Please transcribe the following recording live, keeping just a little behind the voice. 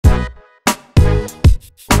What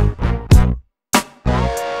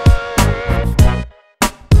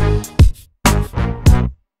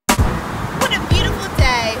a beautiful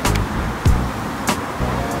day.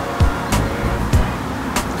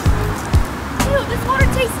 Ew, this water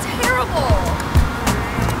tastes terrible.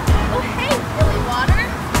 Oh, hey, Philly water.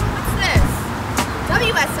 What's this?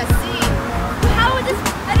 WSSC. How is this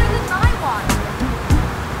better than my water?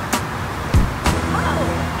 Oh,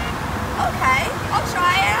 okay. I'll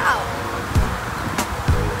try it out.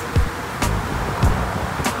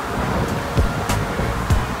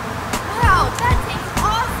 Wow, that tastes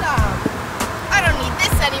awesome. I don't need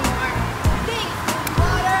this anymore. Thanks,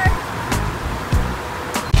 water.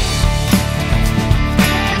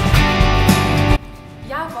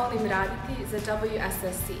 Ja volim raditi za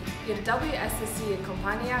WSSC, jer WSSC je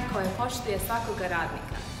kompanija koja poštuje svakoga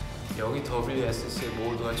radnika. 여기 WSSC의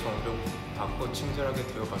모두가 정의로 받고 친절하게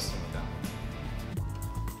대우받습니다.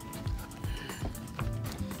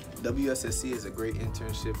 WSSC is a great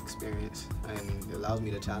internship experience and it allows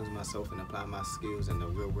me to challenge myself and apply my skills in a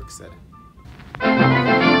real work setting.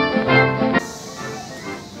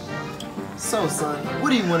 So, son,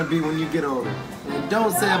 what do you want to be when you get older? And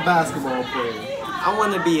don't say a basketball player. I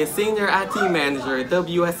want to be a senior IT manager at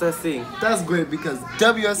WSSC. That's great because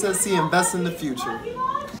WSSC invests in the future.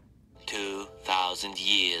 2,000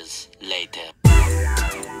 years later.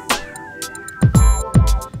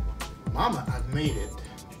 Mama, I've made it.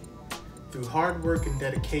 Through hard work and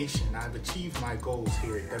dedication, I've achieved my goals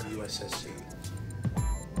here at WSSC.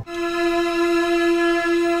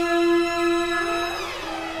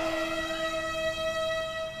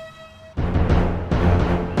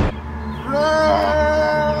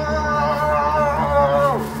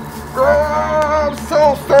 I'm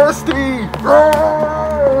so thirsty!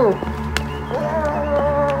 Hello,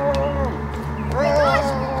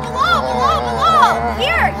 hello!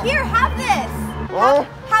 Here, have this!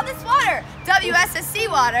 Have this water! WSSC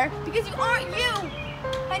water, because you aren't you,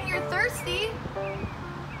 and you're thirsty.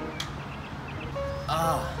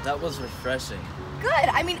 Ah, that was refreshing. Good,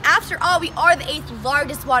 I mean, after all, we are the 8th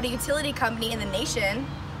largest water utility company in the nation,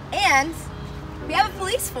 and we have a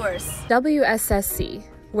police force. WSSC,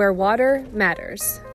 where water matters.